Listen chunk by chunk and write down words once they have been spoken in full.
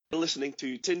listening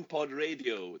to Tin Pod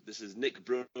Radio. This is Nick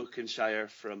Brokenshire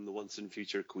from the Once and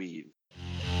Future Queen.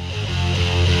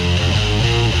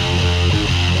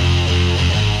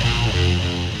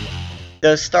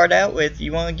 To start out with,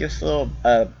 you want to give us a little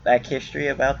back history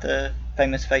about the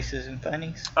Famous Faces and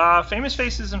Funnies? Famous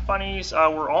Faces and Funnies,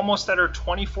 we're almost at our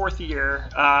 24th year.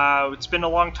 It's been a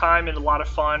long time and a lot of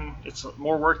fun. It's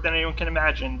more work than anyone can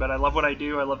imagine, but I love what I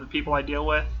do. I love the people I deal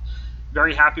with.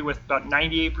 Very happy with about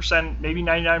 98%, maybe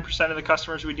 99% of the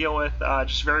customers we deal with.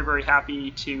 Just very, very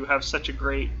happy to have such a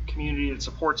great community that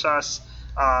supports us.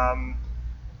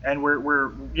 And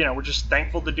we're just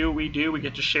thankful to do what we do. We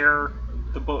get to share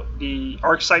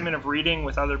our excitement of reading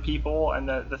with other people and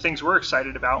the things we're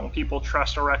excited about. When people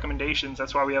trust our recommendations,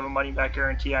 that's why we have a money back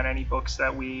guarantee on any books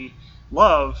that we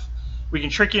love. We can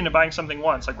trick you into buying something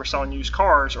once, like we're selling used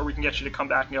cars, or we can get you to come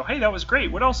back and go, hey, that was great,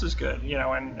 what else is good?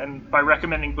 And by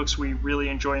recommending books we really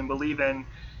enjoy and believe in,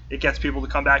 it gets people to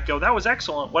come back and go, that was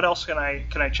excellent, what else can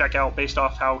I check out based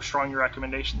off how strong your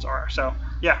recommendations are? So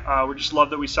yeah, we just love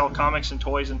that we sell comics and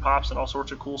toys and pops and all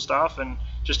sorts of cool stuff, and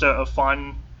just a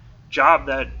fun job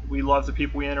that we love the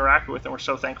people we interact with, and we're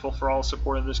so thankful for all the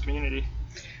support of this community.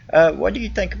 What do you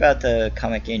think about the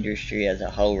comic industry as a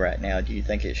whole right now? Do you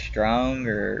think it's strong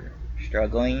or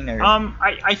struggling? Or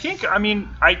I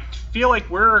feel like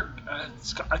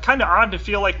it's kind of odd to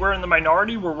feel like we're in the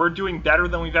minority where we're doing better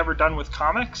than we've ever done with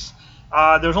comics.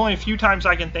 There's only a few times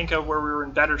I can think of where we were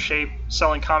in better shape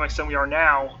selling comics than we are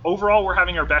now. Overall, we're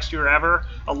having our best year ever.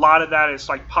 A lot of that is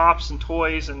like pops and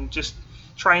toys and just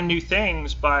trying new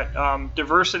things, but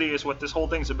diversity is what this whole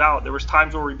thing's about. There was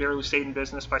times where we barely stayed in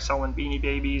business by selling Beanie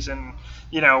Babies and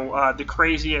the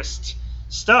craziest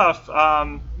stuff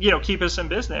keep us in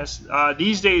business.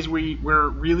 These days we're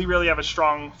really have a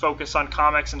strong focus on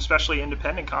comics, and especially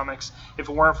independent comics. If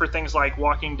it weren't for things like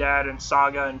Walking Dead and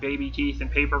Saga and Baby Teeth and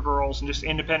Paper Girls and just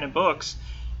independent books,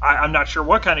 I'm not sure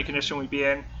what kind of condition we'd be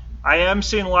in. I am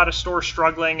seeing a lot of stores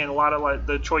struggling, and a lot of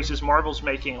the choices Marvel's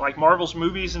making. Like Marvel's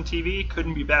movies and TV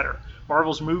couldn't be better.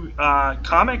 Marvel's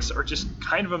comics are just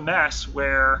kind of a mess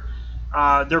where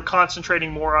they're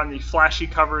concentrating more on the flashy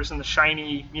covers and the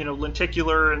shiny,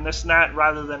 lenticular and this and that,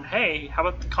 rather than, hey, how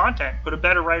about the content? Put a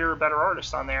better writer, a better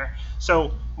artist on there.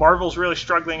 So Marvel's really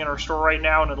struggling in our store right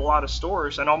now and at a lot of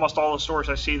stores, and almost all the stores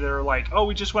I see that are like, oh,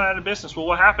 we just went out of business. Well,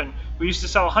 what happened? We used to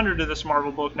sell 100 of this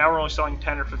Marvel book, now we're only selling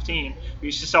 10 or 15. We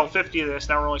used to sell 50 of this,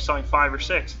 now we're only selling 5 or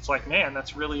 6. It's like, man,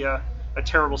 that's really a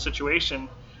terrible situation.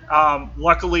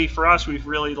 Luckily for us, we've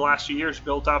really, the last few years,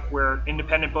 built up where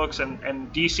independent books and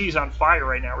DC's on fire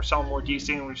right now. We're selling more DC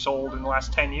than we've sold in the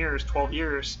last 10 years, 12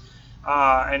 years.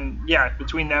 And yeah,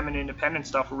 between them and independent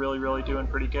stuff, we're really doing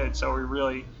pretty good. So we're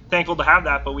really thankful to have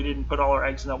that, but we didn't put all our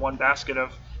eggs in that one basket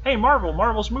of, hey,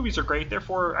 Marvel's movies are great,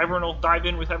 therefore everyone will dive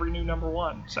in with every new number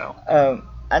one. So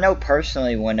I know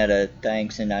personally one of the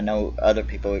things, and I know other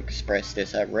people expressed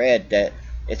this, I read that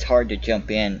it's hard to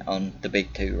jump in on the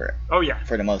big two. Oh yeah,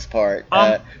 for the most part.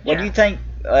 What do you think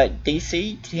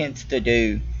DC tends to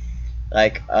do?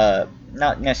 Like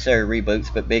not necessarily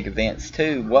reboots, but big events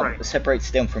too. What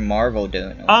separates them from Marvel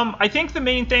doing them? I think the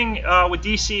main thing with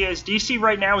DC is DC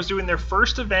right now is doing their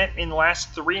first event in the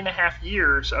last 3.5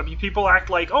 years. People act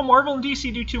like, oh, Marvel and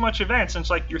DC do too much events, and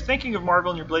it's like you're thinking of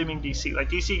Marvel and you're blaming DC. Like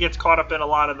DC gets caught up in a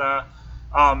lot of the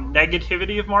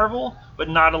negativity of Marvel, but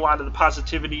not a lot of the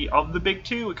positivity of the big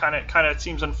two. It kind of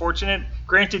seems unfortunate.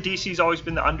 Granted, DC's always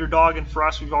been the underdog, and for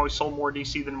us, we've always sold more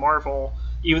DC than Marvel.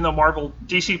 Even though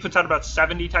DC puts out about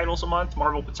 70 titles a month,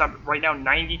 Marvel puts out right now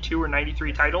 92 or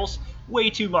 93 titles. Way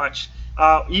too much.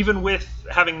 Even with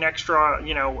having an extra,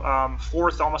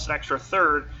 fourth, almost an extra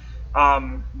third,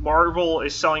 Marvel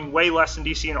is selling way less than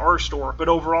DC in our store. But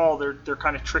overall, they're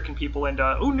kind of tricking people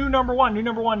into, new number one,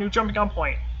 new jumping on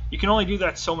point. You can only do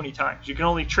that so many times. You can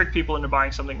only trick people into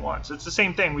buying something once. It's the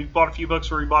same thing. We've bought a few books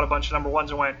where we bought a bunch of number ones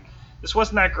and went, this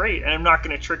wasn't that great, and I'm not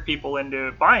going to trick people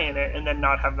into buying it and then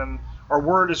not have them. Our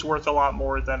word is worth a lot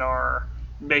more than our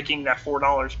making that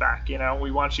 $4 back. We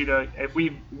want you to, if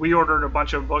we ordered a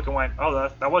bunch of book and went,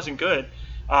 oh, that wasn't good,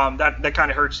 that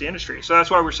kind of hurts the industry. So that's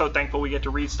why we're so thankful we get to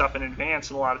read stuff in advance,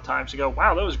 and a lot of times to go,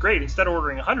 wow, that was great. Instead of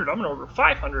ordering 100, I'm going to order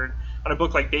 500 on a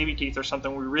book like Baby Teeth or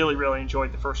something we really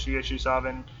enjoyed the first few issues of,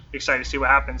 and excited to see what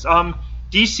happens.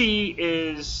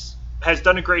 DC has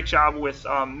done a great job with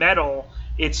Metal.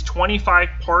 It's 25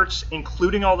 parts,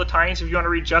 including all the tie-ins. If you want to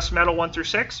read just Metal 1 through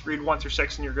 6, read 1 through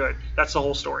 6 and you're good. That's the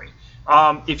whole story.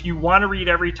 If you want to read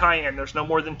every tie-in, there's no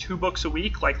more than 2 books a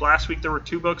week. Like last week there were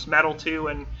 2 books, Metal 2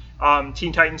 and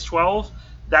Teen Titans 12.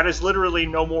 That is literally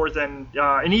no more than,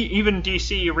 and even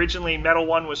DC, originally Metal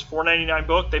 1 was $4.99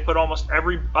 book. They put almost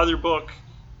every other book,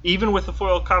 even with the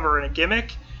foil cover and a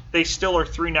gimmick, they still are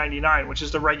 $3.99, which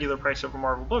is the regular price of a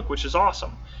Marvel book, which is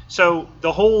awesome. So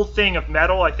the whole thing of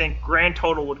metal, I think grand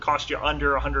total would cost you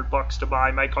under $100 to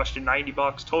buy. Might cost you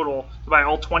 $90 total to buy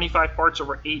all 25 parts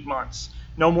over 8 months.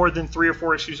 No more than 3 or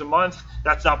 4 issues a month.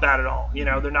 That's not bad at all. You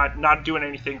know, they're not doing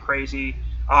anything crazy.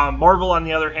 Marvel, on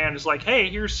the other hand, is like, hey,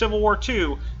 here's Civil War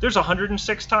II. There's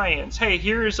 106 tie-ins. Hey,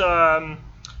 here's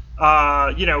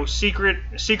Secret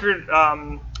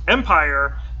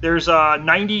Empire. There's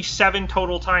 97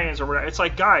 total tie-ins or whatever. It's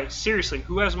like, guys, seriously,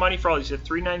 who has money for all these? At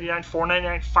 $3.99,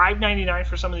 $4.99, $5.99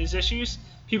 for some of these issues?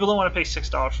 People don't want to pay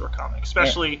 $6 for a comic,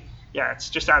 especially. Yeah, it's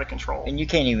just out of control. And you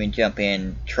can't even jump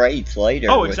in trades later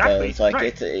with those.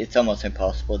 Like, it's almost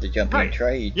impossible to jump in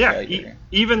trades later.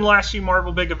 Even the last few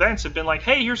Marvel big events have been like,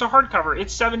 hey, here's a hardcover.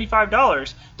 It's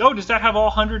 $75. Oh, does that have all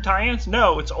 100 tie-ins?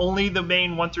 No, it's only the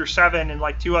main 1 through 7 and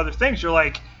like 2 other things. You're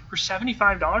like, for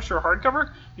 $75 for a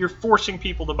hardcover? You're forcing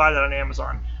people to buy that on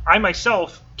Amazon. I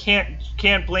myself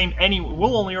can't blame anyone.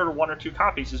 We'll only order 1 or 2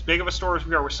 copies. As big of a store as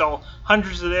we are, we sell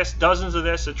hundreds of this, dozens of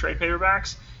this at trade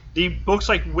paperbacks. The books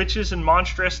like Witches and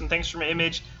Monstrous and things from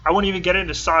Image, I won't even get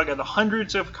into Saga. The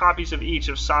hundreds of copies of each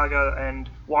of Saga and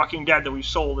Walking Dead that we've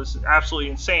sold is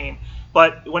absolutely insane.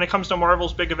 But when it comes to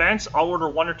Marvel's big events, I'll order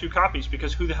 1 or 2 copies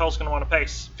because who the hell's going to want to pay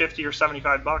 $50 or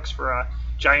 $75 for a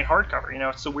giant hardcover? You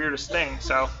know, it's the weirdest thing.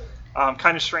 So,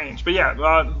 kind of strange. But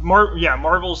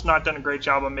Marvel's not done a great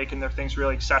job of making their things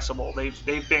really accessible.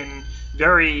 They've been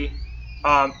very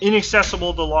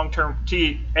inaccessible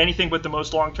to anything but the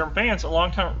most long-term fans. And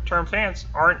long-term fans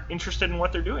aren't interested in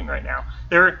what they're doing right now.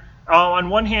 They're on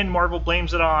one hand, Marvel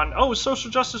blames it on social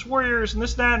justice warriors and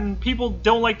this and that, and people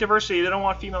don't like diversity. They don't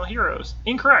want female heroes.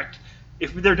 Incorrect.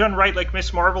 If they're done right, like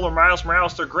Miss Marvel or Miles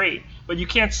Morales, they're great. But you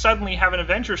can't suddenly have an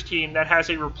Avengers team that has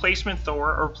a replacement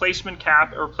Thor, a replacement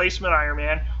Cap, a replacement Iron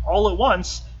Man all at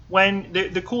once. When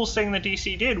the coolest thing that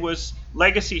DC did was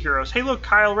legacy heroes. Hey, look,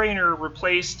 Kyle Rayner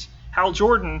replaced Hal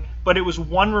Jordan, but it was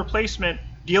one replacement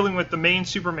dealing with the main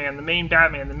Superman, the main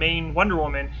Batman, the main Wonder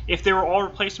Woman. If they were all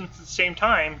replacements at the same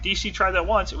time, DC tried that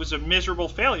once. It was a miserable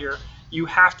failure. You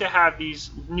have to have these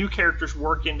new characters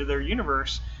work into their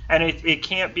universe, and it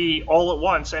can't be all at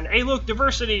once. And, hey, look,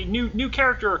 diversity, new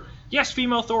character. Yes,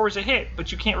 female Thor was a hit,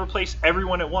 but you can't replace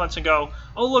everyone at once and go,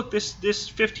 oh, look, this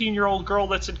 15-year-old girl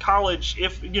that's in college,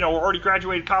 already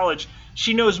graduated college,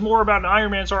 she knows more about an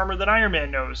Iron Man's armor than Iron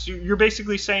Man knows. You're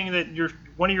basically saying that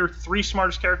one of your 3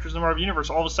 smartest characters in the Marvel Universe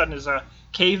all of a sudden is a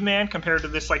caveman compared to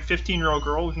this 15-year-old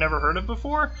girl we've never heard of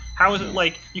before? How is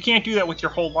it you can't do that with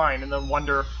your whole line and then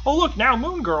wonder, oh look, now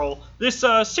Moon Girl, this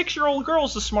 6-year-old girl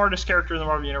is the smartest character in the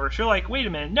Marvel Universe. You're like, wait a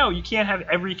minute, no, you can't have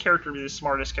every character be the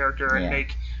smartest character and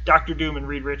make Doctor Doom and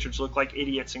Reed Richards look like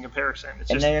idiots in comparison.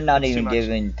 And they're not even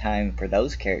giving time for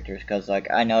those characters because,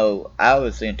 I know I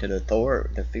was into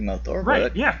the female Thor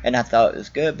book, and I thought it was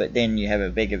good, but then you have a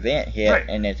big event hit,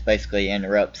 and it basically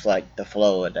interrupts the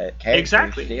flow of that character.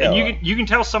 Exactly, still. And you can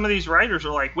tell some of these writers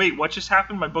are like, wait, what just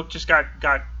happened? My book just got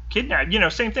kidnapped.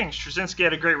 Same thing. Straczynski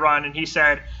had a great run, and he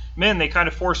said, man, they kind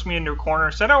of forced me into a corner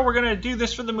and said, oh, we're going to do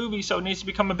this for the movie, so it needs to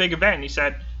become a big event. And he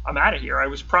said, I'm out of here. I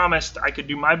was promised I could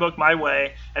do my book my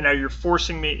way, and now you're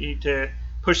forcing me to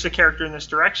push the character in this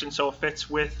direction so it fits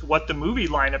with what the movie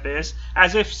lineup is,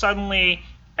 as if suddenly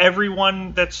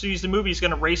everyone that sees the movie is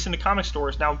going to race into comic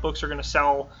stores. Now books are going to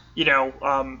sell,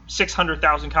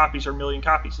 600,000 copies or 1 million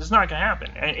copies. It's not going to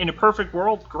happen. And in a perfect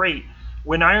world, great.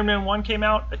 When Iron Man 1 came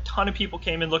out, a ton of people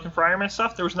came in looking for Iron Man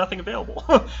stuff. There was nothing available.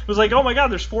 It was like, oh my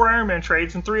god, there's 4 Iron Man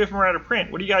trades and 3 of them are out of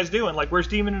print. What are you guys doing? Where's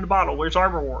Demon in a Bottle? Where's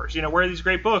Armor Wars? Where are these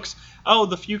great books? Oh,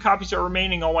 the few copies that are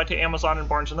remaining all went to Amazon and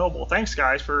Barnes & Noble. Thanks,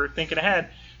 guys, for thinking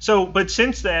ahead. So, but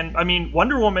since then,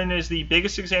 Wonder Woman is the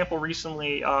biggest example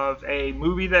recently of a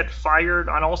movie that fired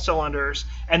on all cylinders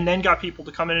and then got people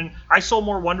to come in. And I sold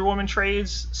more Wonder Woman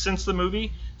trades since the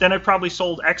movie than I've probably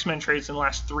sold X-Men trades in the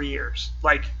last 3 years.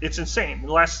 It's insane. In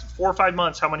the last 4 or 5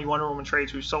 months, how many Wonder Woman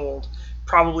trades we've sold?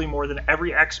 Probably more than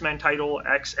every X-Men title,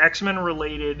 X-Men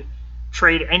related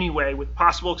trade anyway, with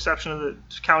possible exception of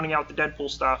counting out the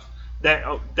Deadpool stuff.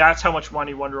 That's how much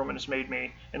money Wonder Woman has made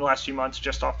me in the last few months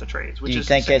just off the trades. Which Do you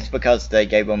think insane. It's because they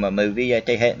gave them a movie that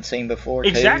they hadn't seen before?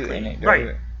 Exactly.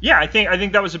 Right. Yeah, I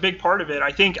think that was a big part of it.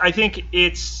 I think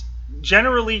it's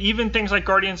generally even things like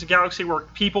Guardians of the Galaxy where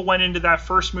people went into that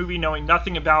first movie knowing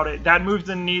nothing about it. That moved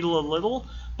the needle a little.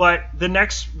 But the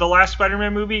last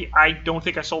Spider-Man movie, I don't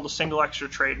think I sold a single extra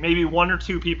trade. Maybe 1 or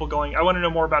 2 people going, I want to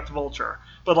know more about the Vulture.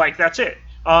 But that's it.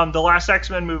 The last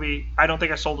X-Men movie, I don't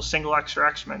think I sold a single extra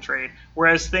X-Men trade.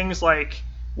 Whereas things like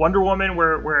Wonder Woman,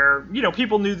 where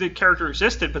people knew the character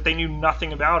existed, but they knew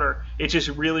nothing about her, it just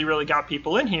really, really got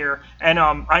people in here. And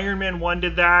Iron Man 1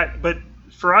 did that, but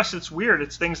for us, it's weird.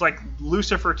 It's things like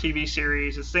Lucifer TV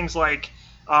series. It's things like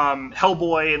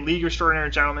Hellboy and League of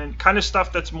Extraordinary Gentlemen, kind of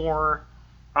stuff that's more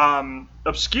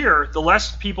obscure. The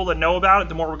less people that know about it,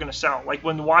 the more we're going to sell. Like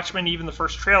when The Watchmen, even the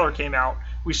first trailer came out,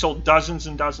 we sold dozens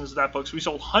and dozens of that books. We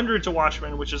sold hundreds of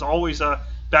Watchmen, which is always a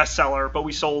bestseller, but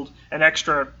we sold an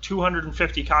extra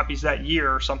 250 copies that year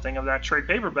or something of that trade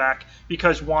paperback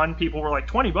because, one, people were like,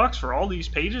 $20 for all these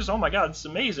pages? Oh my God, it's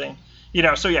amazing.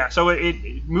 So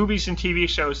movies and TV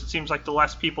shows, it seems like the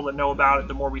less people that know about it,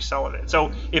 the more we sell of it.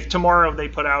 So if tomorrow they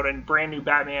put out a brand new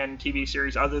Batman TV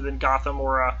series other than Gotham,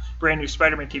 or a brand new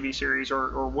Spider-Man TV series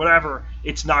or whatever,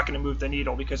 it's not going to move the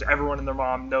needle because everyone and their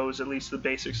mom knows at least the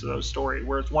basics of those stories.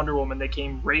 Whereas Wonder Woman, they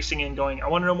came racing in going, I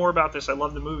want to know more about this. I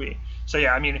love the movie. So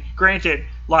yeah, I mean, granted,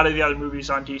 a lot of the other movies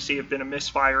on DC have been a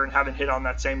misfire and haven't hit on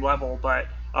that same level, but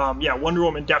Wonder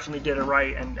Woman definitely did it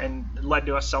right and led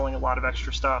to us selling a lot of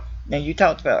extra stuff. Now, you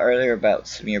talked about earlier about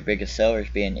some of your biggest sellers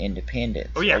being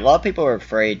independent. Oh, yeah. A lot of people are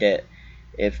afraid that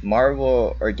if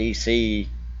Marvel or DC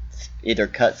either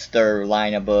cuts their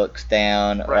line of books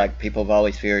down, right. like people have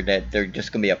always feared that they're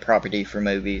just going to be a property for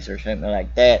movies or something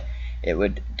like that, it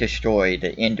would destroy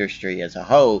the industry as a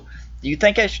whole. Do you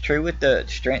think that's true with the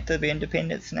strength of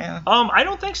independents now? I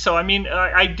don't think so. I mean,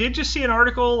 I did just see an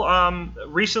article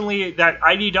recently that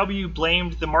IDW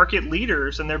blamed the market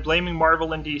leaders, and they're blaming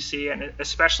Marvel and DC, and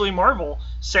especially Marvel,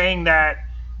 saying that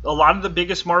a lot of the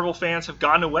biggest Marvel fans have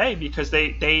gone away because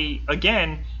they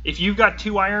again, if you've got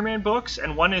 2 Iron Man books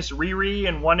and one is Riri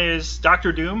and one is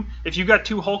Doctor Doom, if you've got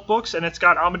 2 Hulk books and it's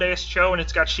got Amadeus Cho and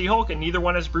it's got She-Hulk and neither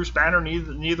one has Bruce Banner,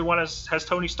 neither one has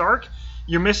Tony Stark,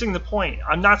 you're missing the point.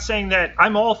 I'm not saying that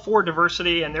I'm all for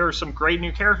diversity and there are some great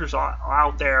new characters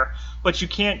out there, but you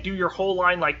can't do your whole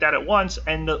line like that at once.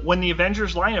 And when the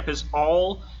Avengers lineup is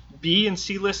all B and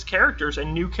C list characters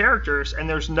and new characters, and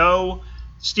there's no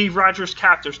Steve Rogers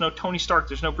Cap, there's no Tony Stark,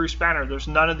 there's no Bruce Banner, there's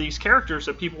none of these characters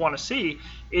that people want to see,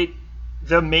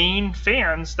 the main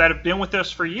fans that have been with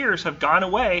us for years have gone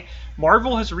away.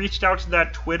 Marvel has reached out to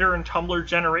that Twitter and Tumblr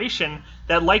generation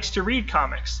that likes to read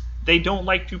comics. They don't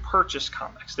like to purchase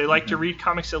comics. They like to read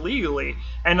comics illegally.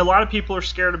 And a lot of people are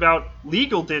scared about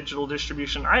legal digital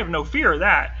distribution. I have no fear of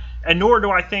that. And nor do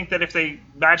I think that if they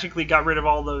magically got rid of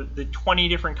all the 20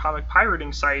 different comic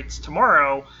pirating sites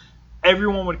tomorrow,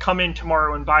 everyone would come in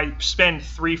tomorrow and spend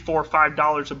 $3, $4,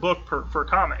 $5 a book for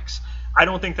comics. I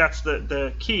don't think that's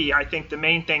the key. I think the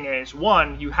main thing is,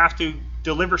 one, you have to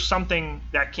deliver something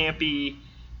that can't be,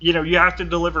 you have to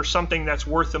deliver something that's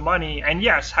worth the money. And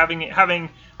yes, having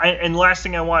and the last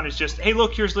thing I want is just, hey,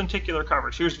 look, here's lenticular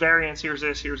covers, here's variants, here's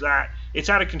this, here's that. It's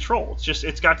out of control.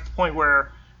 It's got to the point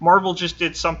where Marvel just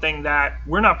did something that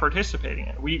we're not participating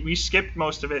in. We skipped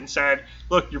most of it and said,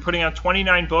 look, you're putting out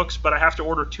 29 books, but I have to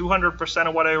order 200%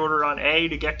 of what I ordered on A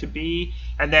to get to B,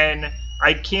 and then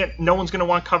no one's going to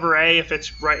want cover A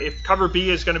if cover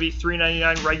B is going to be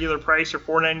 $3.99 regular price or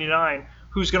 $4.99.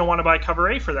 Who's going to want to buy cover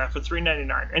A for that for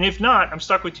 $3.99? And if not, I'm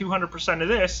stuck with 200% of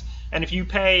this. And if you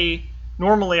pay,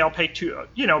 normally I'll pay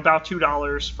about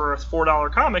 $2 for a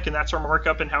 $4 comic, and that's our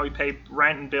markup and how we pay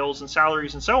rent and bills and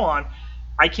salaries and so on.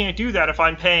 I can't do that if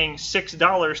I'm paying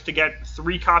 $6 to get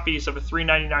 3 copies of a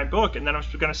 $3.99 book, and then I'm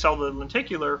going to sell the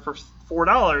lenticular for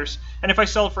 $4. And if I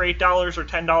sell it for $8 or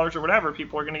 $10 or whatever,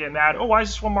 people are going to get mad. Oh, why is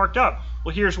this one marked up?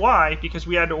 Well, here's why. Because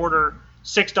we had to order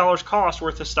 $6 cost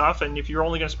worth of stuff, and if you're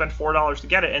only going to spend $4 to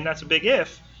get it, and that's a big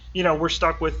if, we're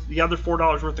stuck with the other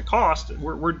 $4 worth of cost.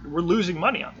 We're losing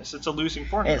money on this. It's a losing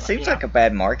formula. And it seems like a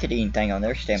bad marketing thing on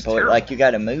their standpoint. Like, you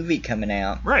got a movie coming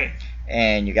out, right?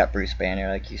 And you got Bruce Banner,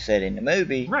 like you said, in the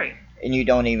movie, right? And you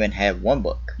don't even have one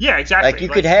book. Yeah, exactly. Like, you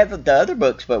could have the other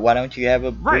books, but why don't you have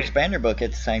a Bruce Banner book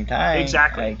at the same time?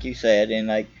 Exactly. Like you said, and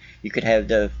like, you could have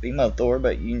the female Thor,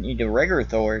 but you need the regular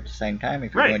Thor at the same time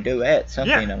if you're going to do that.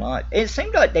 Something a lot. It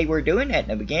seemed like they were doing that in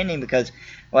the beginning because,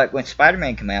 like, when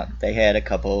Spider-Man came out, they had a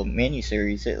couple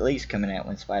miniseries at least coming out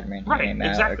when Spider-Man came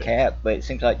out, or Cap. But it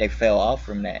seems like they fell off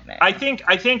from that now. I think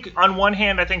on one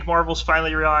hand, I think Marvel's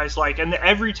finally realized, like, and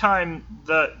every time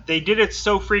they did it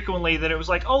so frequently that it was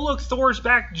like, oh, look, Thor's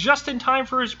back just in time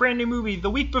for his brand new movie. The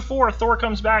week before, Thor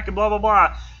comes back and blah, blah,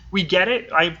 blah. We get it.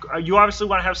 You obviously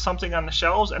want to have something on the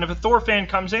shelves, and if a Thor fan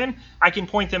comes in, I can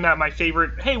point them at my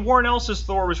favorite. Hey, Warren Ellis's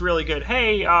Thor was really good.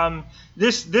 Hey,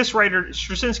 this writer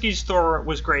Straczynski's Thor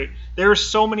was great. There are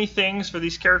so many things for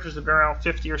these characters that have been around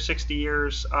 50 or 60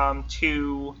 years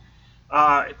to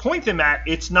point them at,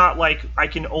 it's not like I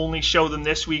can only show them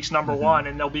this week's number one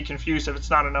and they'll be confused if it's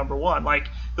not a number one. Like,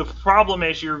 the problem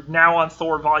is you're now on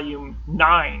Thor Volume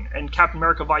 9 and Captain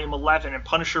America Volume 11 and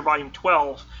Punisher Volume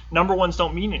 12. Number ones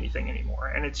don't mean anything anymore,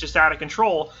 and it's just out of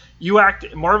control.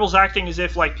 Marvel's acting as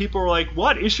if, like, people are like,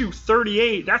 what, issue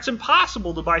 38? That's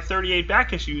impossible to buy 38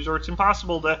 back issues, or it's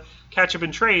impossible to catch up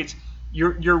in trades.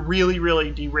 You're really,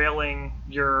 really derailing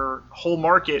your whole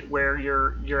market, where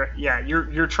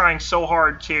you're trying so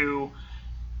hard to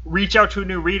reach out to a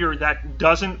new reader that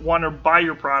doesn't want to buy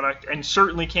your product and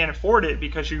certainly can't afford it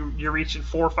because you're reaching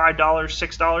 $4, $5,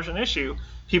 $6 an issue.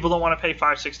 People don't want to pay $5,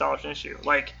 $6 an issue.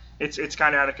 Like, it's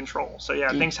kind of out of control. So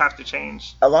yeah, things have to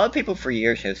change. A lot of people for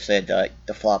years have said that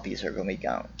the floppies are going to be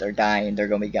gone. They're dying. They're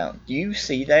going to be gone. Do you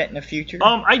see that in the future?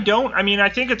 I don't. I mean, I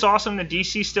think it's awesome that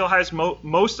DC still has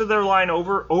most of their line,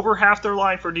 over half their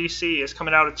line for DC is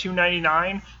coming out at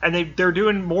 $2.99, and they're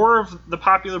doing more of the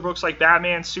popular books like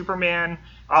Batman, Superman,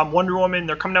 Wonder Woman.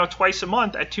 They're coming out twice a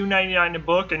month at $2.99 a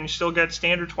book, and you still get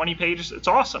standard 20 pages. It's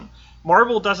awesome.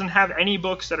 Marvel doesn't have any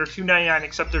books that are $2.99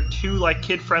 except they're two like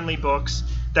kid-friendly books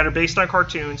that are based on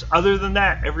cartoons. Other than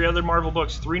that, every other Marvel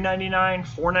book's $3.99,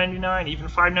 $4.99, even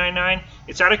 $5.99.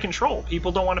 It's out of control.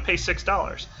 People don't want to pay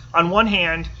 $6. On one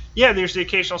hand, yeah, there's the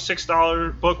occasional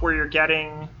 $6 book where you're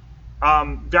getting,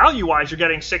 value-wise, you're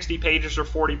getting 60 pages or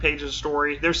 40 pages of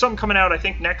story. There's something coming out, I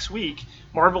think, next week,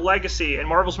 Marvel Legacy, and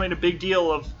Marvel's made a big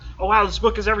deal of, oh wow, this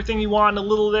book is everything you want, and a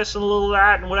little this and a little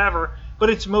that and whatever. But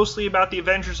it's mostly about the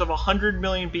Avengers of 100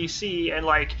 million BC, and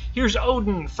like, here's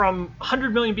Odin from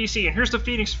 100 million BC, and here's the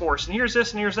Phoenix Force, and here's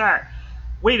this and here's that.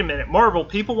 Wait a minute, Marvel,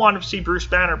 people want to see Bruce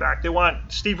Banner back. They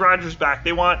want Steve Rogers back.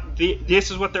 They want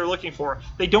this is what they're looking for.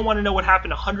 They don't want to know what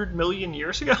happened 100 million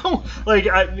years ago. Like,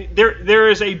 there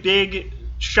is a big,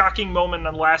 shocking moment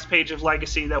on the last page of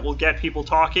Legacy that will get people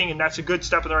talking, and that's a good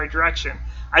step in the right direction.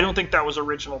 I don't think that was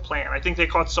original plan. I think they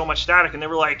caught so much static, and they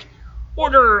were like,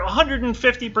 order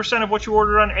 150% of what you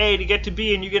ordered on A to get to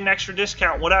B, and you get an extra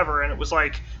discount, whatever. And it was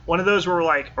like one of those where we're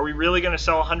like, are we really going to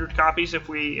sell 100 copies if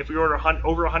we order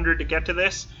over 100 to get to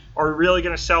this? Are we really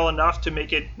going to sell enough to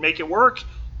make it work?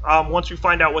 Once we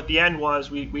find out what the end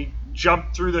was, we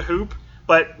jumped through the hoop,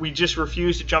 but we just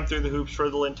refuse to jump through the hoops for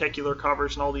the lenticular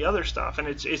covers and all the other stuff, and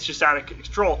it's just out of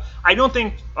control. I don't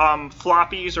think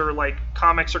floppies or like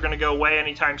comics are going to go away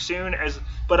anytime soon,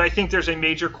 but I think there's a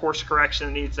major course correction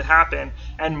that needs to happen,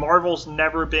 and Marvel's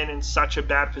never been in such a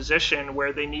bad position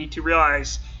where they need to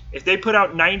realize if they put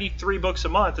out 93 books a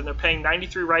month and they're paying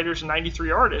 93 writers and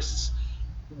 93 artists,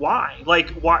 why? Like,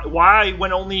 why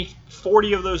when only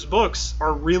 40 of those books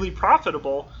are really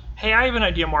profitable? Hey, I have an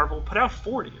idea, Marvel. Put out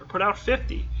 40 or put out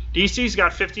 50. DC's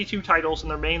got 52 titles in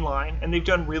their main line, and they've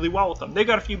done really well with them. They've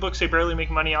got a few books they barely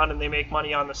make money on, and they make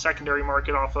money on the secondary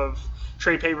market off of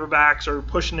trade paperbacks or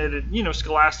pushing it at,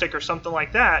 Scholastic or something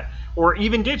like that, or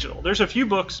even digital. There's a few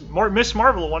books. Miss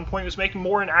Marvel at one point was making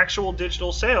more in actual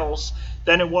digital sales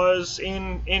than it was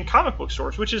in comic book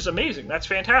stores, which is amazing. That's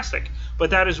fantastic.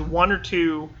 But that is one or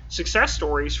two success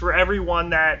stories for everyone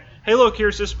that, hey, look,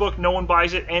 here's this book, no one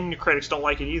buys it, and the critics don't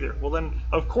like it either. Well, then,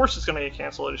 of course it's going to get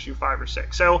canceled at issue 5 or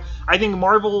 6. So I think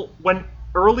Marvel, when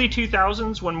early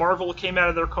 2000s, when Marvel came out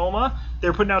of their coma, they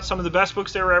were putting out some of the best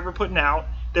books they were ever putting out.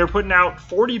 They were putting out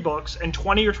 40 books, and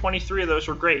 20 or 23 of those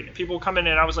were great. And people would come in,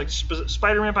 and I was like,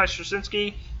 Spider-Man by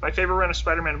Straczynski, my favorite run of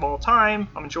Spider-Man of all time.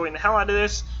 I'm enjoying the hell out of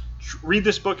this. Read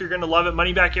this book, you're going to love it,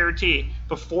 money back guarantee.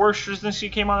 Before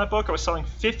Straczynski came on that book, I was selling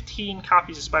 15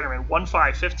 copies of Spider-Man,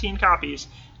 15 copies.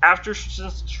 After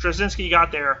Straczynski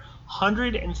got there,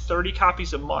 130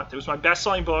 copies a month. It was my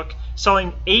best-selling book,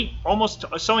 selling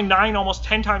 9, almost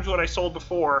 10 times what I sold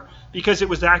before, because it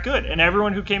was that good. And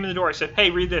everyone who came in the door, I said,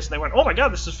 hey, read this. And they went, oh my God,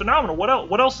 this is phenomenal.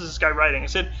 What else is this guy writing? I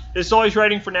said, this is all he's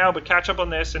writing for now, but catch up on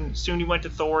this. And soon he went to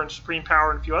Thor and Supreme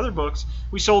Power and a few other books.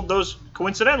 We sold those,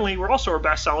 coincidentally, were also our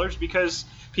bestsellers because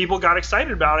people got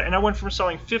excited about it. And I went from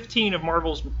selling 15 of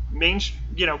Marvel's main,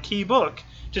 key book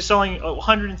to selling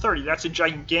 130. That's a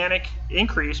gigantic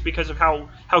increase because of how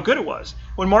good it was.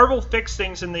 When Marvel fixed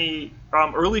things in the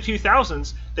early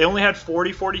 2000s, they only had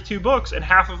 42 books, and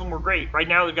half of them were great. Right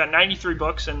now they've got 93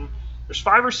 books, and there's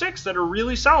 5 or 6 that are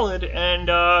really solid, and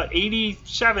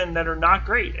 87 that are not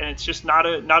great, and it's just not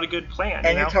a good plan.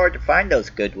 And it's hard to find those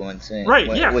good ones.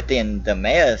 Within the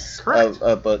mess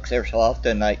of books. There's so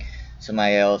often like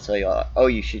somebody else say, oh,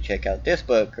 you should check out this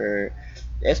book or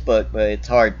this book, but it's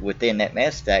hard within that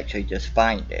mess to actually just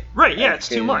find it. Right, yeah, it's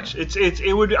too much.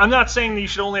 It would. I'm not saying that you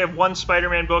should only have one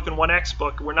Spider-Man book and one X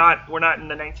book. We're not in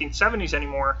the 1970s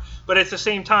anymore. But at the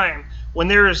same time, when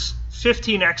there's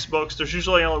 15 X books, there's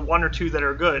usually only 1 or 2 that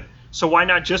are good. So why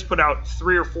not just put out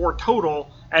 3 or 4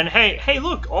 total? And hey,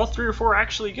 look, all 3 or 4 are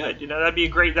actually good. That'd be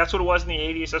great. That's what it was in the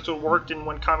 80s. That's what worked in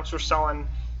when comics were selling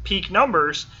peak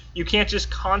numbers. You can't just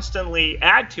constantly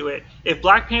add to it. If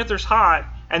Black Panther's hot,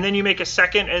 and then you make a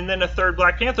second and then a third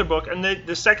Black Panther book, and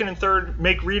the second and third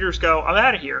make readers go, I'm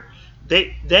out of here.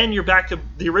 Then you're back to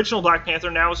the original Black Panther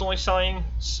now is only selling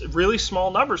really small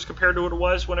numbers compared to what it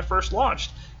was when it first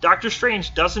launched. Doctor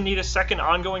Strange doesn't need a second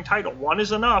ongoing title. 1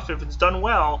 is enough. If it's done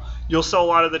well, you'll sell a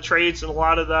lot of the trades and a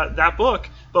lot of that book.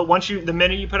 But the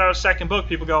minute you put out a second book,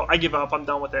 people go, I give up. I'm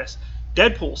done with this.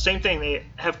 Deadpool, same thing. They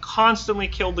have constantly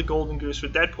killed the golden goose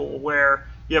with Deadpool, where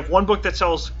you have one book that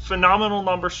sells phenomenal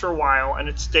numbers for a while, and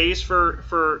it stays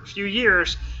for a few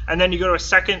years, and then you go to a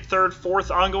second, third,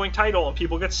 fourth ongoing title, and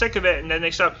people get sick of it, and then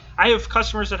they stop. I have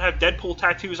customers that have Deadpool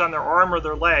tattoos on their arm or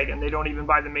their leg, and they don't even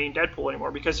buy the main Deadpool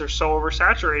anymore because they're so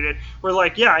oversaturated. We're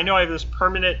like, yeah, I know I have this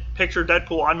permanent picture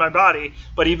Deadpool on my body,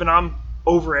 but even I'm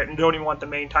over it and don't even want the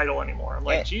main title anymore. I'm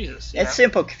like, Jesus. It's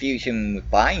simple confusion with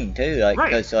buying, too,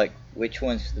 because, which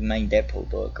one's the main Deadpool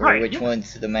book, or which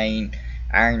one's the main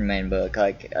Iron Man book,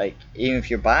 like even if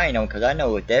you're buying them, because I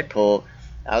know with Deadpool,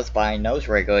 I was buying those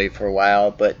regularly for a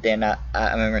while, but then I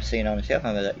remember seeing on the shelf,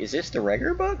 and I was like, is this the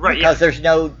regular book? Right, because there's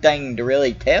no thing to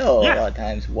really tell a lot of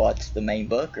times what's the main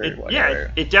book or whatever.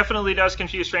 Yeah, it definitely does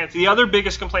confuse fans. The other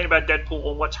biggest complaint about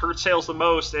Deadpool and what's hurt sales the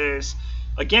most is,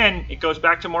 again, it goes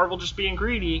back to Marvel just being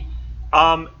greedy.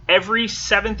 Every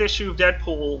 7th issue of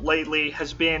Deadpool lately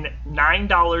has been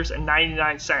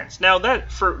 $9.99. Now, that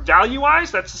for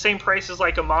value-wise, that's the same price as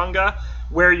like a manga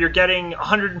where you're getting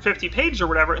 150 pages or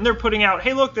whatever, and they're putting out,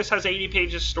 hey, look, this has 80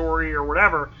 pages story or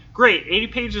whatever. Great, 80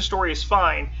 pages story is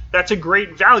fine. That's a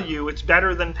great value. It's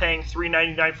better than paying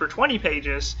 $3.99 for 20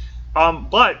 pages.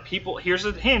 But people, here's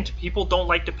a hint, people don't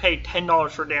like to pay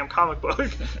 $10 for a damn comic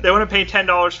book. They want to pay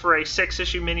 $10 for a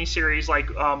 6-issue miniseries like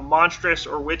Monstrous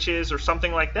or Witches or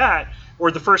something like that,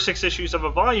 or the first 6 issues of a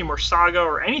volume or Saga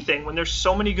or anything. When there's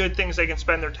so many good things they can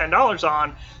spend their $10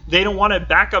 on, they don't want a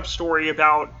backup story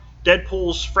about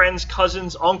Deadpool's friend's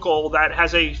cousin's uncle that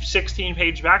has a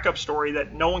 16-page backup story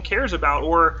that no one cares about,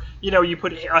 or you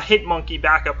put a Hit Monkey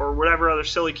backup or whatever other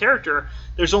silly character.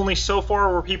 There's only so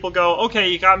far where people go, okay,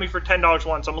 you got me for $10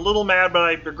 once, I'm a little mad, but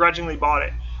I begrudgingly bought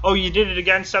it. Oh, you did it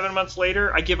again 7 months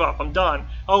later? I give up, I'm done.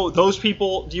 Oh, those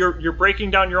people, you're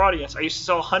breaking down your audience. I used to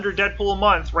sell 100 Deadpool a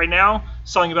month. Right now,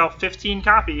 selling about 15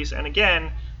 copies, and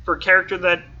again, for a character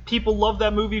that people love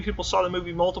that movie, people saw the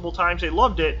movie multiple times, they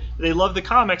loved it, they love the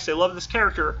comics, they love this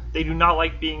character, they do not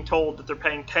like being told that they're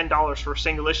paying $10 for a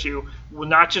single issue,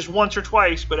 not just once or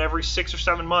twice, but every 6 or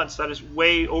 7 months. That is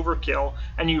way overkill,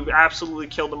 and you've absolutely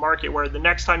killed the market, where the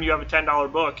next time you have a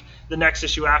 $10 book, the next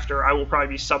issue after, I will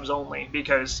probably be subs only,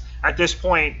 because at this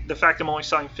point, the fact I'm only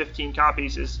selling 15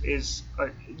 copies is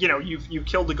you've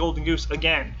killed the golden goose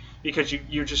again, because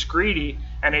you're just greedy,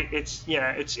 and it's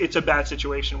a bad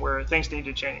situation where things need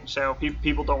to change. So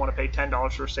people don't want to pay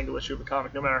 $10 for a single issue of a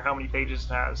comic, no matter how many pages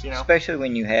it has. Especially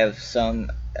when you have some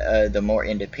the more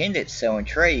independents selling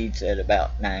trades at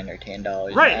about $9 or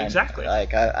 $10. Right, exactly.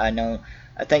 Like I know,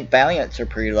 I think Valiants are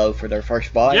pretty low for their first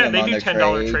volume. Yeah, they do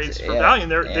 $10 trades for Valiant.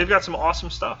 They've got some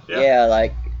awesome stuff. Yeah,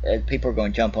 like people are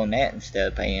going to jump on that instead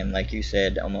of paying, like you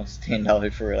said, almost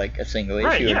 $10 for like a single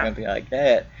issue or something like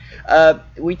that.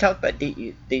 We talked about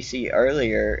DC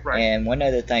earlier, and one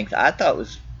of the things I thought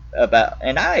was about,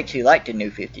 and I actually liked the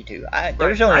New 52. There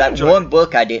was only like one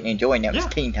book I didn't enjoy, and that was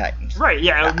Teen Titans. Right,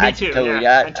 yeah, me too.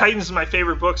 And Titans is my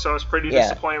favorite book, so I was pretty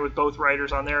disappointed with both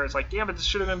writers on there. It's like, damn it, this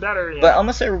should have been better. But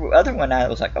almost every other one I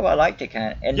was like, oh, I liked it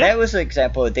kind of. And that was an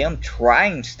example of them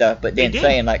trying stuff, but then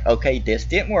saying like, okay, this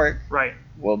didn't work. Right.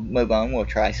 We'll move on, we'll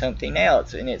try something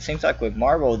else. And it seems like with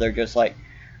Marvel, they're just like,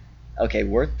 okay,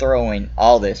 we're throwing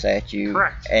all this at you.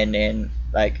 Correct. And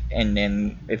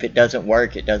then if it doesn't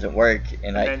work, it doesn't work.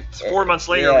 And then 4 months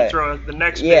later, we throw the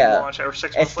next big launch, or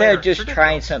 6 months later. Instead of just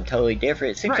trying something totally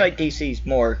different. It seems like DC's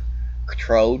more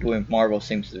controlled, when Marvel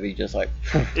seems to be just like...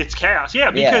 It's chaos. Yeah,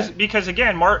 because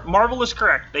again, Marvel is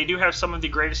correct. They do have some of the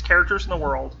greatest characters in the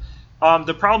world.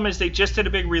 The problem is they just did a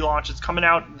big relaunch. It's coming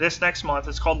out this next month.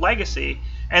 It's called Legacy.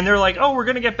 And they're like, oh, we're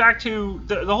going to get back to...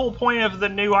 The whole point of the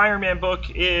new Iron Man book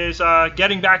is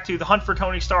getting back to the hunt for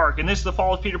Tony Stark. And this is the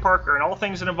fall of Peter Parker. And all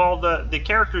things that involve the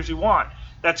characters you want.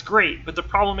 That's great. But the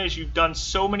problem is you've done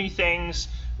so many things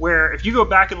where if you go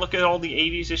back and look at all the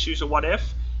 80s issues of What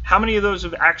If, how many of those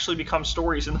have actually become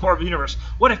stories in the Marvel Universe?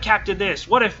 What if Cap did this?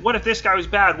 What if this guy was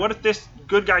bad? What if this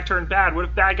good guy turned bad? What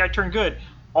if bad guy turned good?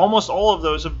 Almost all of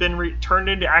those have been turned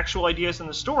into actual ideas in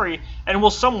the story, and will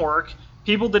some work.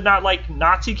 People did not like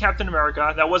Nazi Captain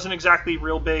America. That wasn't exactly a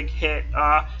real big hit.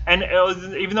 And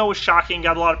even though it was shocking,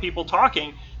 got a lot of people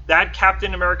talking, that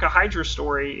Captain America Hydra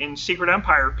story in Secret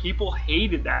Empire, people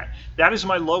hated that. That is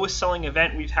my lowest selling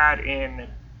event we've had in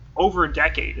over a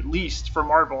decade, at least, for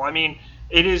Marvel. I mean,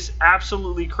 it is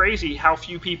absolutely crazy how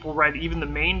few people read even the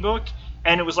main book,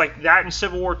 and it was like that in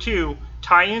Civil War 2.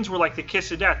 Tie-ins were like the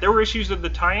kiss of death. There were issues of the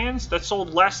tie-ins that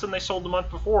sold less than they sold the month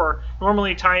before.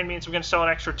 Normally, tie-in means we're going to sell an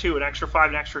extra 2, an extra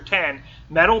 5, an extra 10.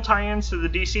 Metal tie-ins to the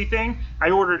DC thing, I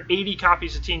ordered 80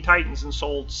 copies of Teen Titans and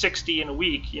sold 60 in a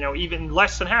week, even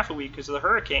less than half a week because of the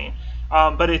hurricane.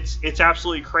 But it's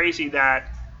absolutely crazy that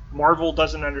Marvel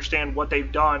doesn't understand what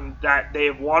they've done, that they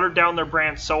have watered down their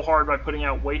brand so hard by putting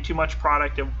out way too much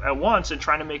product at once and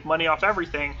trying to make money off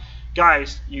everything.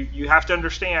 Guys, you have to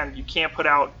understand, you can't put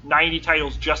out 90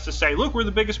 titles just to say, look, we're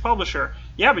the biggest publisher.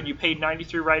 Yeah, but you paid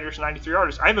 93 writers, 93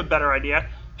 artists. I have a better idea.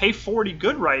 Pay 40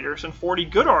 good writers and 40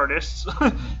 good artists.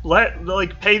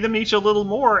 Pay them each a little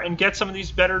more and get some of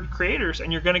these better creators, and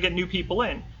you're going to get new people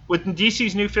in. With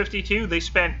DC's New 52, they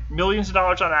spent millions of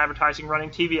dollars on advertising, running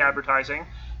TV advertising,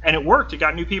 and it worked. It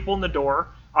got new people in the door.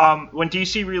 When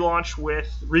DC relaunched with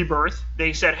Rebirth,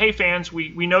 they said, hey fans,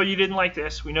 we know you didn't like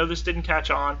this. We know this didn't catch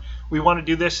on. We want to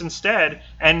do this instead.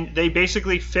 And they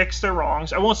basically fixed their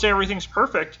wrongs. I won't say everything's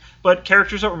perfect, but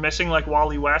characters that were missing, like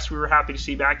Wally West, we were happy to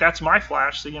see back. That's my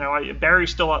Flash. So,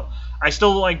 I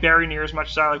still don't like Barry near as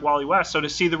much as I like Wally West. So to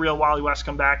see the real Wally West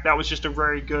come back, that was just a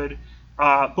very good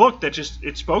book that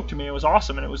it spoke to me. It was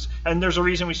awesome, and there's a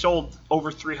reason we sold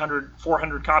over 300,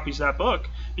 400 copies of that book,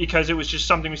 because it was just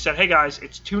something we said, hey guys,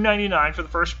 it's $2.99 for the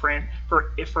first print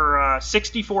for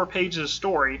 64 pages of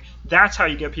story. That's how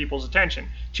you get people's attention.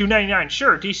 $2.99,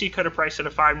 sure, DC could have priced it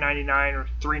at $5.99 or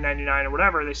 $3.99 or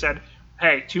whatever. They said,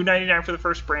 hey, $2.99 for the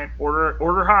first print,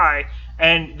 order high.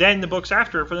 And then the books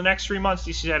after, for the next 3 months,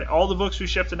 DC said, all the books we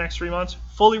ship the next 3 months,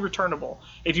 fully returnable.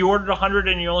 If you ordered 100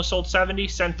 and you only sold 70,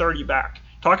 send 30 back.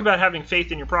 Talk about having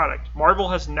faith in your product. Marvel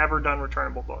has never done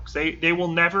returnable books. They will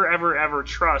never, ever, ever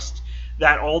trust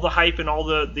that all the hype and all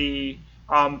the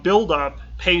build-up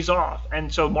pays off.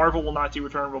 And so Marvel will not do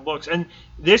returnable books. And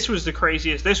this was the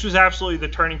craziest. This was absolutely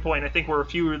the turning point, I think, where a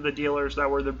few of the dealers that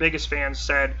were the biggest fans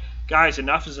said, guys,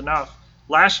 enough is enough.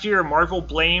 Last year, Marvel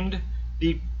blamed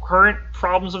the current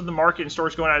problems of the market and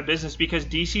stores going out of business because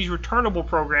DC's returnable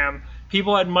program,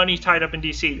 people had money tied up in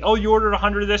DC. Oh, you ordered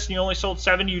 100 of this and you only sold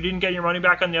 70, you didn't get your money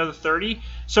back on the other 30.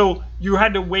 So you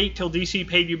had to wait till DC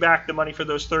paid you back the money for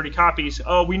those 30 copies.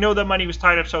 Oh, we know that money was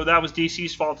tied up, so that was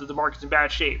DC's fault that the market's in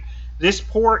bad shape. This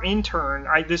poor intern,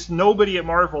 this nobody at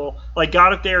Marvel,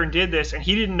 got up there and did this, and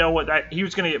he didn't know what that he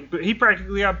was going to get. He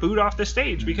practically got booed off the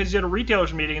stage because he had a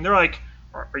retailers meeting, and they're like,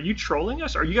 are you trolling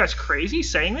us? Are you guys crazy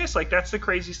saying this? That's the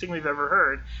craziest thing we've ever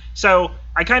heard. So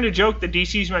I kind of joke that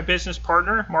DC's my business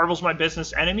partner, Marvel's my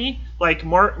business enemy.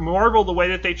 Marvel, the way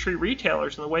that they treat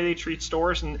retailers and the way they treat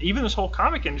stores and even this whole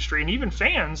comic industry and even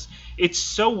fans, it's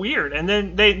so weird. And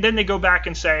then they go back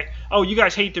and say, oh, you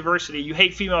guys hate diversity. You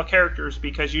hate female characters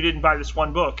because you didn't buy this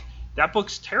one book. That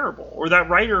book's terrible. Or that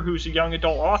writer who's a young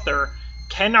adult author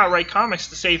cannot write comics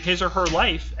to save his or her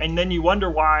life, and then you wonder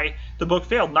why the book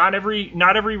failed. Not every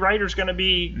writer's going to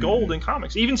be gold in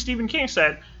comics. Even Stephen King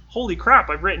said, holy crap,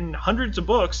 I've written hundreds of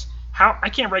books. How I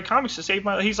can't write comics to save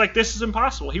my life. He's like, this is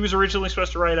impossible. He was originally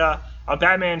supposed to write a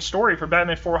Batman story for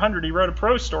Batman 400. He wrote a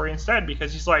prose story instead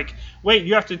because he's like, wait,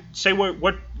 you have to say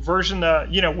what version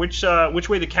which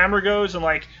way the camera goes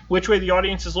and which way the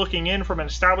audience is looking in from an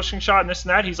establishing shot and this and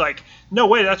that. He's like, no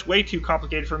way, that's way too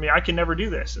complicated for me. I can never do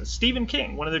this. And Stephen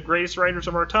King, one of the greatest writers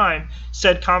of our time,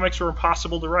 said comics were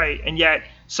impossible to write, and yet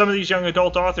some of these young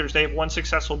adult authors, they have one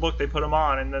successful book, they put them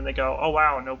on, and then they go, oh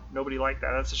wow, nobody liked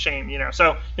that. That's a shame,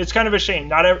 So it's kind of a shame.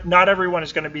 Not everyone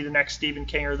is going to be the next Stephen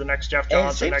King or the next Jeff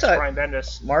Johns or the next Brian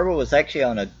Bendis. Marvel was actually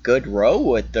on a good roll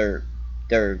with their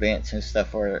events and stuff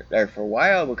for a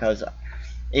while, because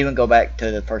even go back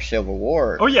to the first Civil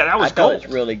War. Oh yeah, that was gold. It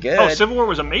was really good. Oh, Civil War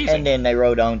was amazing. And then they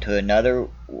rode on to another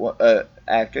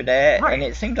after that, right. And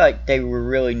it seemed like they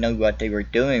really knew what they were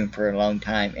doing for a long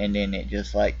time, and then it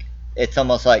just it's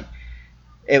almost like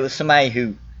it was somebody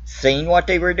who seen what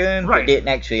they were doing, right. but didn't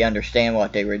actually understand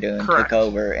what they were doing. Correct. Took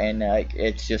over, and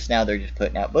it's just now they're just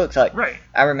putting out books. Right.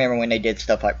 I remember when they did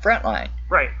stuff like Frontline,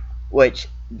 right, which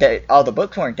all the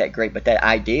books weren't that great, but that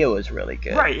idea was really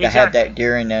good. Right, exactly. To have that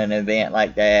during an event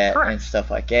like that. Correct. And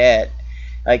stuff like that.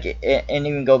 And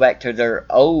even go back to their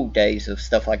old days of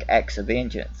stuff like Acts of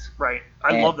Vengeance. Right.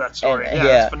 I love that story.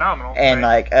 It's phenomenal. And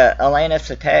Atlantis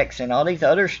Attacks and all these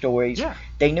other stories,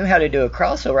 they knew how to do a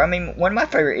crossover. I mean, one of my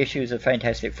favorite issues of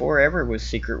Fantastic Four ever was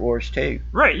Secret Wars 2.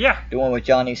 Right, yeah. The one with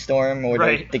Johnny Storm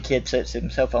where the kid sets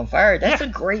himself on fire. That's a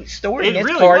great story. It's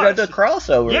really part of the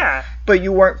crossover. Yeah. But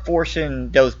you weren't forcing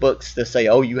those books to say,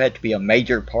 oh, you had to be a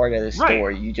major part of the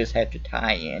story. You just have to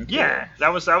tie in. That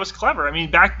was clever. I mean,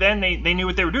 back then they knew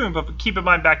what they were doing, but keep in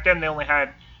mind back then they only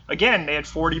had, again, they had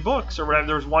 40 books or whatever.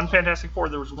 There was one Fantastic Four,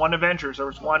 there was one Avengers, there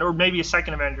was one, or maybe a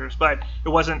second Avengers, but it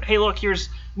wasn't, hey, look, here's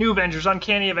New Avengers,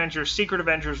 Uncanny Avengers, Secret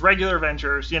Avengers, regular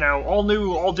Avengers, all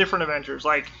new, all different Avengers.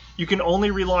 Like, you can only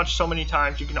relaunch so many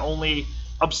times. You can only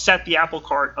upset the apple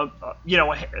cart,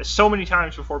 so many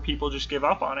times before people just give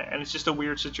up on it, and it's just a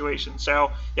weird situation.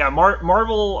 So, yeah,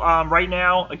 Marvel right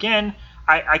now, again,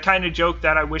 I kind of joke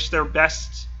that I wish their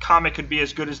best comic could be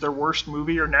as good as their worst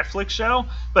movie or Netflix show,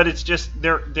 but it's just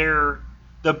they're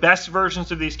the best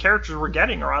versions of these characters we're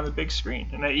getting are on the big screen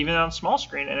and even on small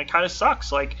screen, and it kind of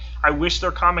sucks. Like, I wish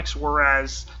their comics were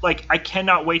as, like, I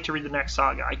cannot wait to read the next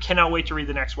Saga. I cannot wait to read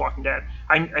the next Walking Dead.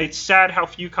 It's sad how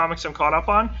few comics I'm caught up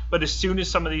on, but as soon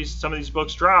as some of these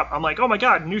books drop, I'm like, oh my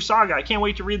god, new Saga, I can't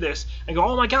wait to read this. And go,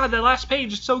 oh my god, that last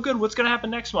page is so good, what's going to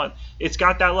happen next month? It's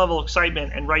got that level of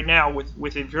excitement, and right now,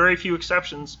 with very few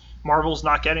exceptions, Marvel's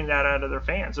not getting that out of their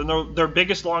fans. And their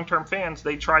biggest long-term fans,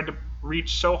 they tried to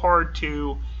reach so hard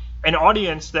to an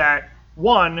audience that,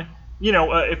 one,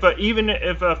 if a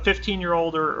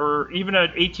 15-year-old or even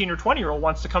an 18 or 20-year-old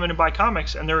wants to come in and buy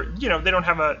comics, and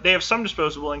they have some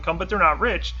disposable income, but they're not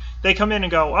rich, they come in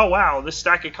and go, oh wow, this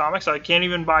stack of comics, I can't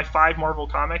even buy 5 Marvel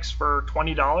comics for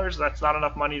 $20. That's not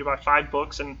enough money to buy 5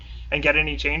 books and get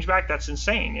any change back. That's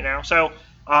insane, So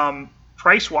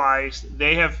price-wise,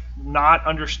 they have not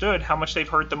understood how much they've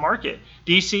hurt the market.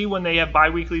 DC, when they have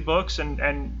bi-weekly books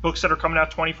and books that are coming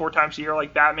out 24 times a year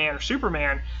like Batman or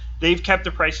Superman, they've kept the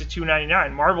price at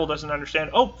 $2.99. Marvel doesn't understand.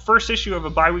 Oh, first issue of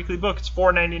a bi-weekly book, it's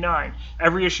 $4.99.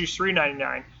 Every issue is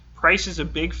 $3.99. Price is a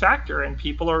big factor, and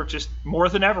people are just, more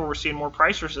than ever, we're seeing more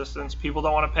price resistance. People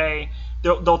don't want to pay.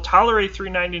 They'll tolerate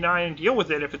 $3.99 and deal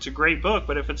with it if it's a great book,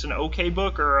 but if it's an okay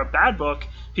book or a bad book,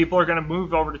 people are going to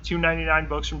move over to $2.99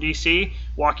 books from DC.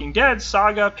 Walking Dead,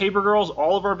 Saga, Paper Girls,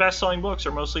 all of our best-selling books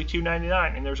are mostly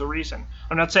 $2.99, and there's a reason.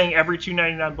 I'm not saying every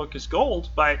 $2.99 book is gold,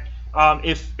 but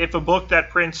if a book that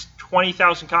prints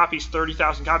 20,000 copies,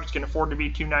 30,000 copies can afford to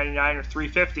be $2.99 or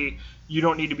 $3.50, you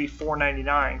don't need to be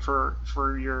 $4.99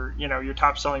 for your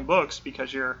top selling books,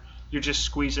 because you're just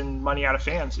squeezing money out of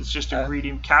fans. It's just a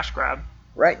greedy cash grab.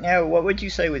 Right now, what would you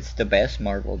say was the best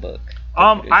Marvel book?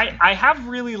 I have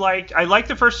really liked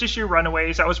the first issue,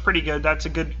 Runaways. That was pretty good. That's a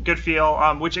good feel.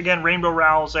 Which again, Rainbow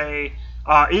Rowell's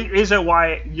is a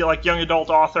young adult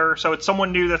author, so it's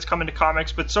someone new that's coming to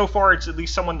comics. But so far, it's at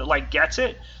least someone that gets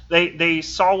it. They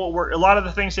saw a lot of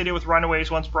the things they did with Runaways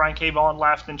once Brian K. Vaughan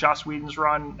left and Joss Whedon's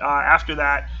run after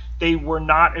that. They were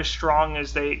not as strong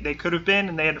as they could have been,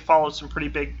 and they had to fill in some pretty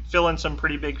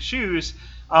big shoes.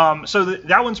 So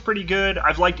that one's pretty good.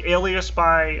 I've liked Alias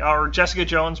or Jessica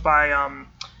Jones by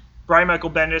Brian Michael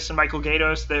Bendis and Michael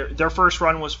Gaydos. Their first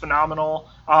run was phenomenal.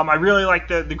 I really liked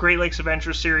the Great Lakes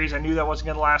Adventures series. I knew that wasn't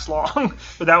going to last long,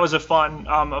 but that was a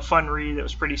fun read. It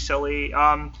was pretty silly.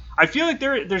 I feel like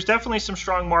there's definitely some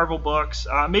strong Marvel books.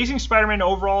 Amazing Spider-Man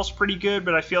overall is pretty good,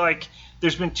 but I feel like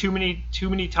there's been too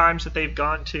many times that they've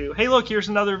gone to, hey, look, here's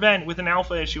another event with an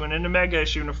alpha issue and an omega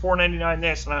issue and a $4.99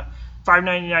 this and a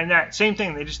 $5.99 that. Same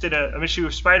thing. They just did an issue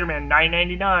of Spider-Man,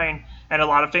 $9.99, and a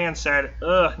lot of fans said,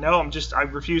 no, I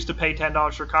refuse to pay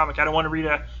 $10 for a comic. I don't want to read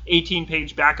a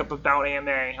 18-page backup about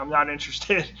AMA. I'm not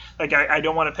interested. I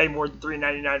don't want to pay more than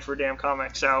 $3.99 for a damn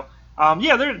comic. So,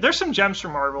 there's some gems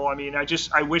from Marvel. I mean,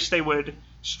 I wish they would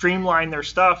streamline their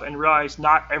stuff and realize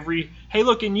not hey,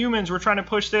 look, Inhumans, we're trying to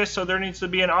push this, so there needs to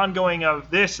be an ongoing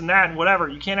of this and that and whatever.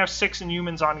 You can't have 6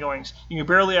 Inhumans ongoings. You can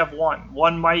barely have 1.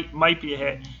 1 might be a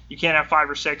hit. You can't have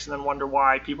 5 or 6 and then wonder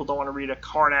why people don't want to read a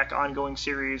Karnak ongoing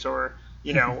series or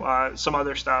some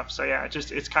other stuff. So yeah,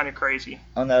 it's kind of crazy.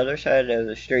 On the other side of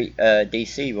the street,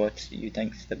 DC, what do you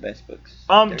think is the best books?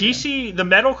 DC, the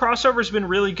Metal crossover has been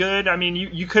really good. I mean,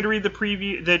 you could read the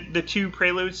preview, the 2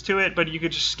 preludes to it, but you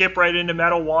could just skip right into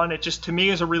Metal 1. It just, to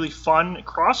me, is a really fun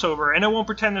crossover, and I won't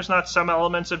pretend there's not some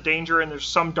elements of danger and there's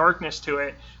some darkness to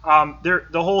it.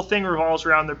 The whole thing revolves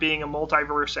around there being a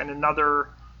multiverse and another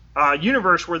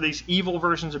universe where these evil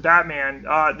versions of Batman,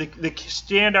 the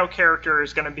standout character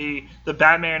is going to be the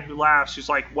Batman Who Laughs, who's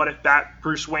like, what if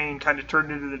Bruce Wayne kind of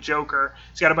turned into the Joker?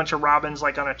 He's got a bunch of Robins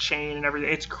on a chain and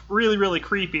everything. It's really, really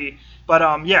creepy.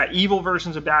 But evil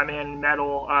versions of Batman in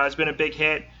Metal has been a big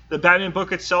hit. The Batman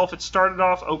book itself, it started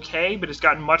off okay, but it's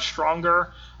gotten much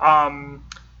stronger.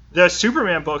 the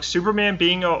Superman books, Superman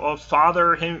being a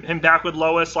father, him back with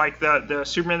Lois, like the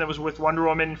Superman that was with Wonder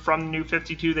Woman from the New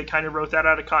 52, they kind of wrote that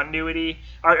out of continuity.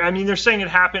 I mean, they're saying it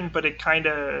happened, but it kind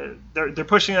of they're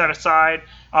pushing that aside.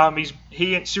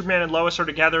 He and Superman and Lois are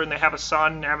together, and they have a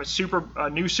son, and have a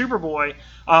new Superboy,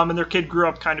 and their kid grew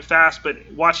up kind of fast.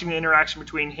 But watching the interaction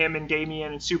between him and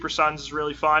Damian and Super Sons is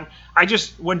really fun.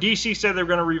 When DC said they were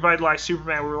going to revitalize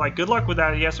Superman, we were like, good luck with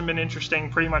that. He hasn't been interesting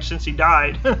pretty much since he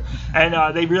died,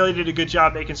 and they really did a good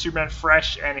job making Superman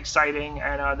fresh and exciting,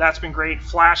 and that's been great.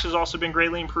 Flash has also been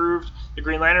greatly improved. The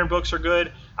Green Lantern books are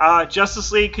good.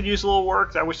 Justice League could use a little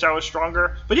work. I wish that was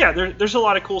stronger. But yeah, there's a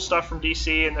lot of cool stuff from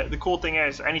DC, and the cool thing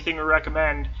is, anything we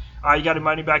recommend, you got a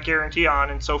money back guarantee on,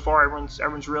 and so far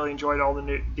everyone's really enjoyed all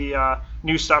the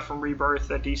new stuff from Rebirth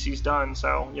that DC's done.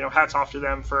 So hats off to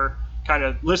them for kind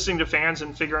of listening to fans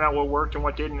and figuring out what worked and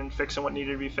what didn't, and fixing what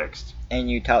needed to be fixed.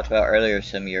 And you talked about earlier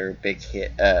some of your big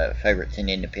hit favorites in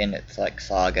independents like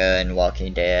Saga and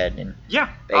Walking Dead and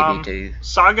Baby 2.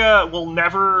 Saga will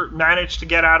never manage to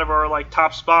get out of our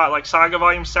top spot. Like Saga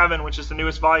Volume 7, which is the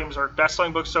newest volume, is our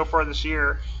best-selling book so far this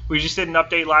year. We just did an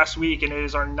update last week, and it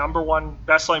is our #1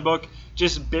 best-selling book,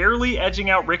 just barely edging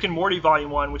out Rick and Morty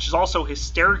Volume 1, which is also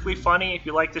hysterically funny. If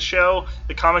you like the show,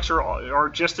 the comics are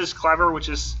just as clever, which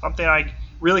is something I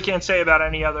really can't say about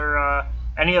any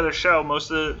other show. Most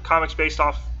of the comics based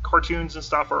off cartoons and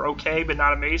stuff are okay, but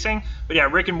not amazing. But yeah,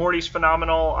 Rick and Morty's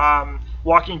phenomenal.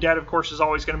 Walking Dead, of course, is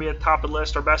always going to be at the top of the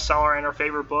list, our bestseller and our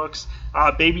favorite books.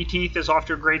 Baby Teeth is off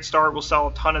to a great start. We'll sell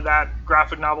a ton of that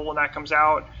graphic novel when that comes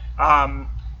out.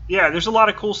 Yeah, there's a lot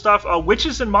of cool stuff.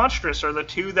 Witches and Monstrous are the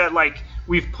two that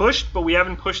we've pushed, but we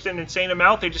haven't pushed an insane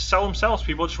amount. They just sell themselves.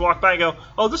 People just walk by and go,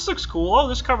 oh, this looks cool. Oh,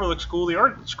 this cover looks cool. The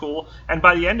art looks cool. And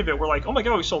by the end of it, we're like, oh my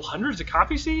god, we sold hundreds of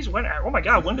copies of these? Oh my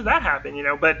god, when did that happen?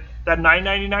 But that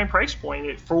 $9.99 price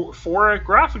point for a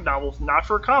graphic novel, not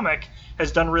for a comic,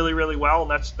 has done really, really well,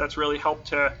 and that's really helped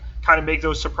to kind of make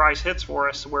those surprise hits for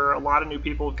us, where a lot of new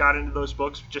people got into those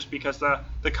books just because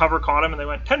the cover caught them and they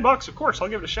went, $10, of course, I'll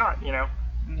give it a shot.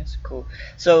 That's cool.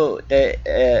 So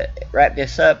to wrap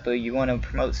this up, you want to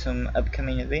promote some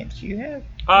upcoming events you have?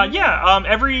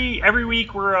 Every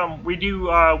week we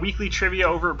do weekly trivia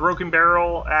over at Broken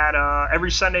Barrel at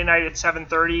every Sunday night at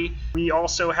 7:30. We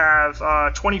also have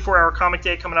 24-hour comic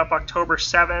day coming up October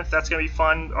 7th. That's gonna be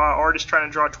fun. Artists trying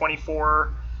to draw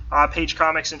 24 page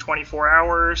comics in 24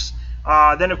 hours.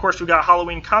 Then of course we got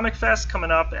Halloween Comic Fest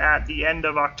coming up at the end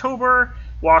of October.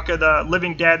 Walk of the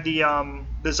Living Dead,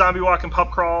 the Zombie Walk and Pub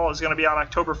Crawl is going to be on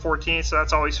October 14th, so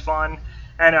that's always fun.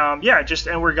 And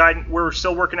we're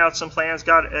still working out some plans.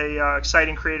 Got a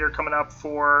exciting creator coming up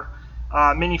for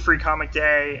Mini Free Comic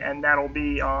Day, and that'll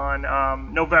be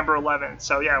on November 11th.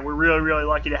 So yeah, we're really, really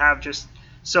lucky to have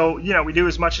we do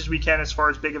as much as we can as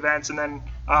far as big events, and then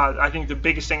I think the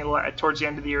biggest thing towards the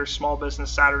end of the year is Small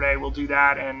Business Saturday. We'll do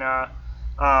that,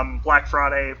 and Black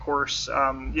Friday, of course,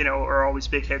 are always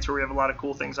big hits where we have a lot of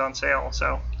cool things on sale.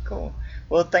 So cool.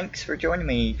 Well, thanks for joining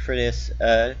me for this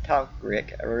talk,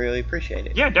 Rick. I really appreciate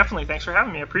it. Yeah, definitely. Thanks for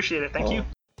having me. I appreciate it. Thank you.